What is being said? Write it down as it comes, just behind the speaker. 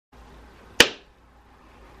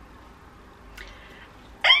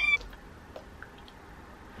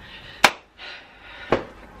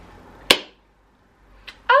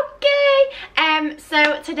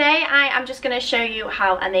today I am just going to show you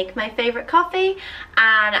how I make my favourite coffee,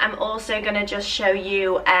 and I'm also going to just show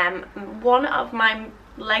you one of my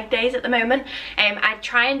leg days at the moment. I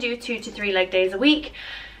try and do 2 to 3 leg days a week.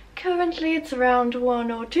 Currently it's around 1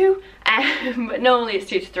 or 2, but normally it's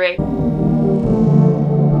 2 to 3.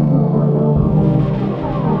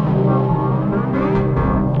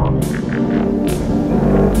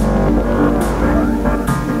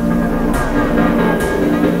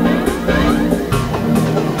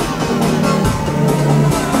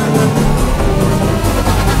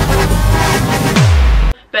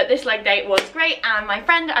 This leg day was great, and my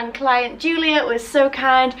friend and client Julia was so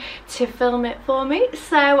kind to film it for me.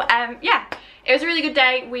 So yeah, it was a really good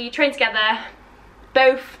day. We trained together,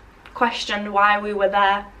 both questioned why we were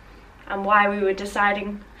there and why we were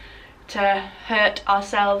deciding to hurt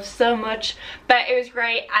ourselves so much, but it was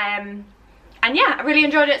great. And yeah, I really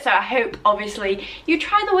enjoyed it, so I hope obviously you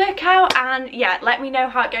try the workout, and yeah, let me know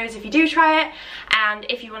how it goes if you do try it. And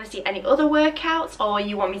if you want to see any other workouts or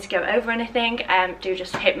you want me to go over anything, do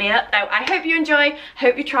just hit me up. So I hope you enjoy,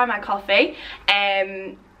 hope you try my coffee,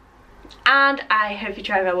 and I hope you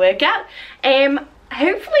try my workout.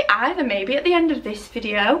 Hopefully either maybe at the end of this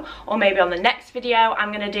video or maybe on the next video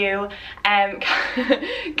I'm gonna do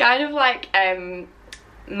kind of like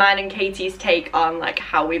mine and Katie's take on like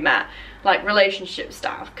how we met, like relationship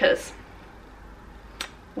style, because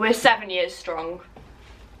we're 7 years strong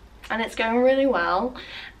and it's going really well.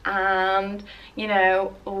 And you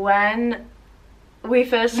know, when we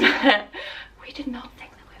first met, we did not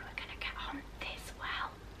think that we were gonna get on this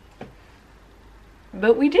well,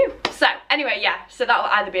 but we do. So anyway, yeah, so that will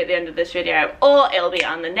either be at the end of this video or it'll be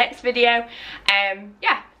on the next video.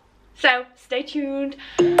 Yeah, so stay tuned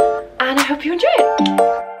and I hope you enjoy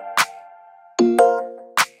it.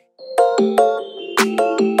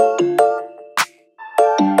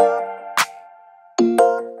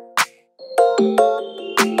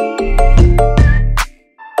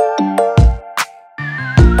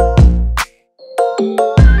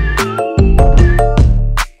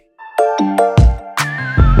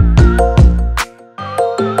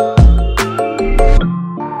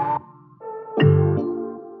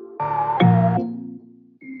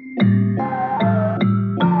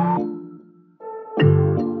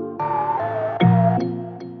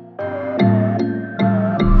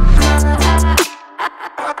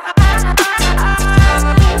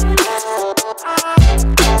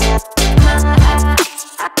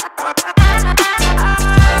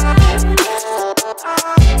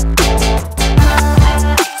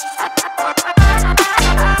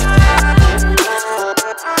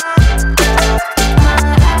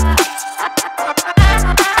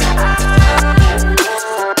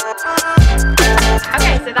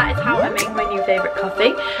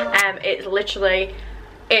 It's literally,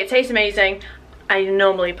 it tastes amazing. I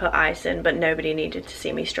normally put ice in, but nobody needed to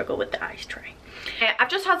see me struggle with the ice tray. I've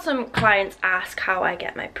just had some clients ask how I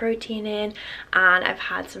get my protein in, and I've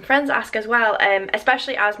had some friends ask as well,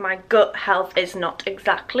 especially as my gut health is not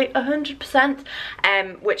exactly 100%,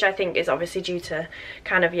 which I think is obviously due to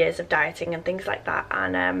kind of years of dieting and things like that.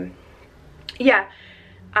 And yeah,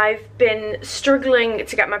 I've been struggling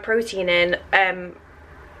to get my protein in.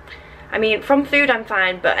 I mean, from food I'm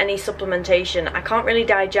fine, but any supplementation, I can't really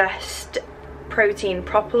digest protein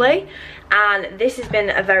properly, and this has been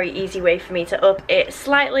a very easy way for me to up it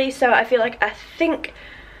slightly. So I think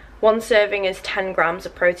 1 serving is 10 grams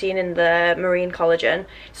of protein in the marine collagen.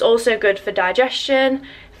 It's also good for digestion,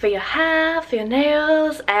 for your hair, for your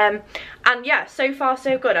nails, and yeah, so far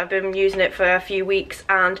so good. I've been using it for a few weeks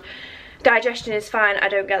and digestion is fine. I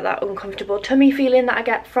don't get that uncomfortable tummy feeling that I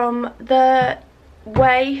get from the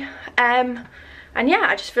whey, and yeah,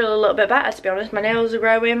 I just feel a little bit better, to be honest. My nails are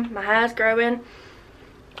growing, my hair's growing.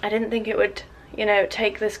 I didn't think it would, you know,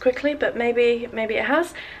 take this quickly, but maybe it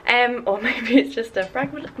has, or maybe it's just a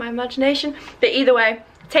fragment of my imagination. But either way,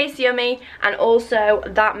 tastes yummy, and also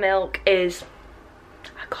that milk is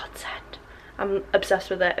a godsend. I'm obsessed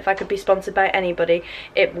with it. If I could be sponsored by anybody,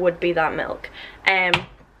 it would be that milk.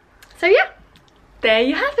 So yeah, there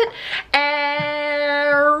you have it.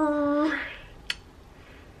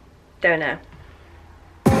 Don't know.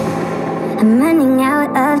 I'm running out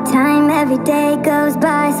of time, every day goes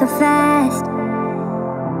by so fast,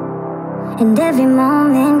 and every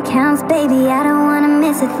moment counts, baby, I don't wanna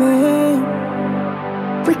miss a thing.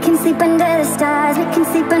 We can sleep under the stars, we can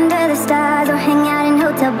sleep under the stars, or hang out in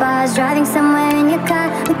hotel bars, driving somewhere in your car.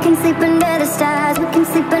 We can sleep under the stars, we can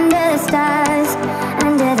sleep under the stars,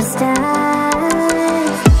 under the stars.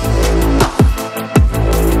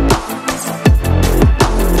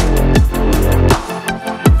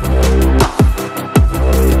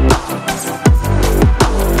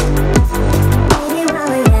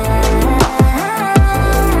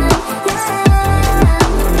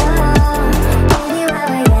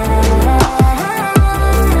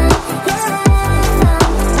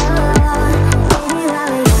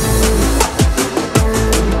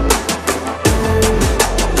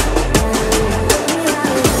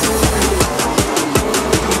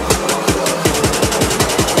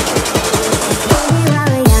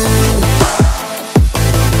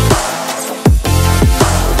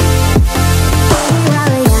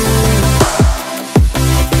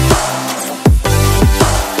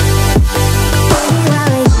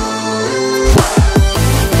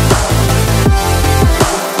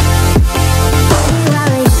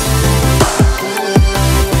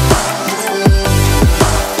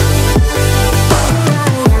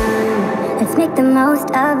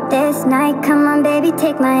 most of this night. Come on baby,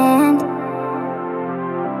 take my hand.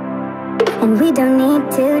 And we don't need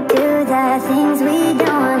to do the things we don't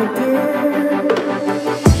wanna do.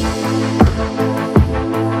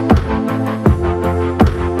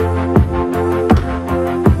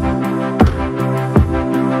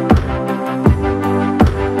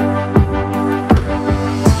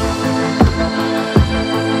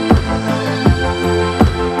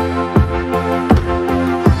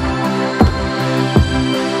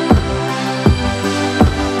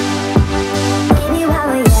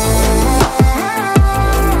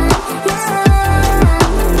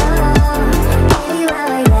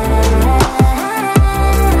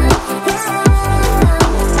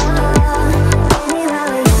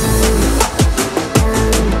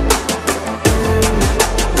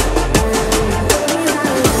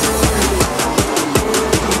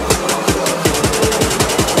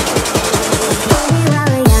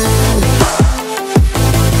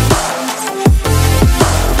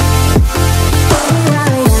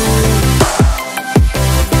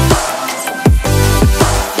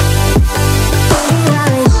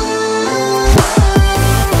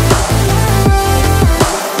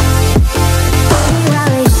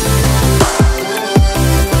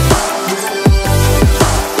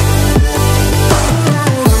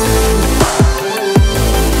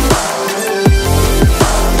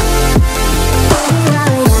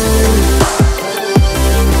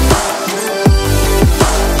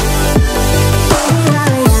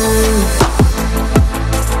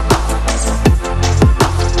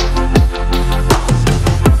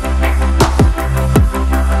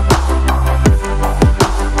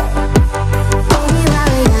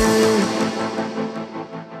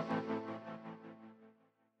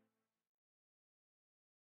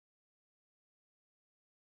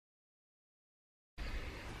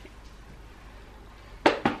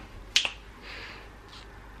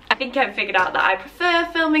 I think I've figured out that I prefer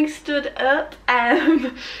filming stood up.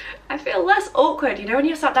 I feel less awkward, you know, when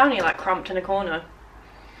you're sat down and you're like cramped in a corner.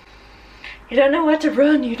 You don't know where to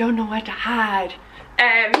run, you don't know where to hide.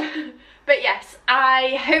 But yes,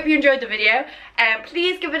 I hope you enjoyed the video.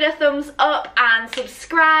 Please give it a thumbs up and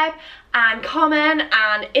subscribe and comment,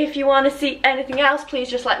 and if you want to see anything else, please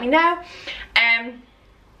just let me know.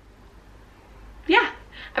 Yeah,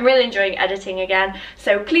 I'm really enjoying editing again,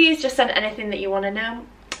 so please just send anything that you want to know.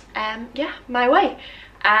 Yeah, my way.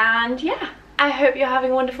 And yeah, I hope you're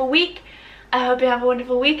having a wonderful week. I hope you have a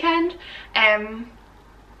wonderful weekend. That's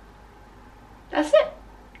it.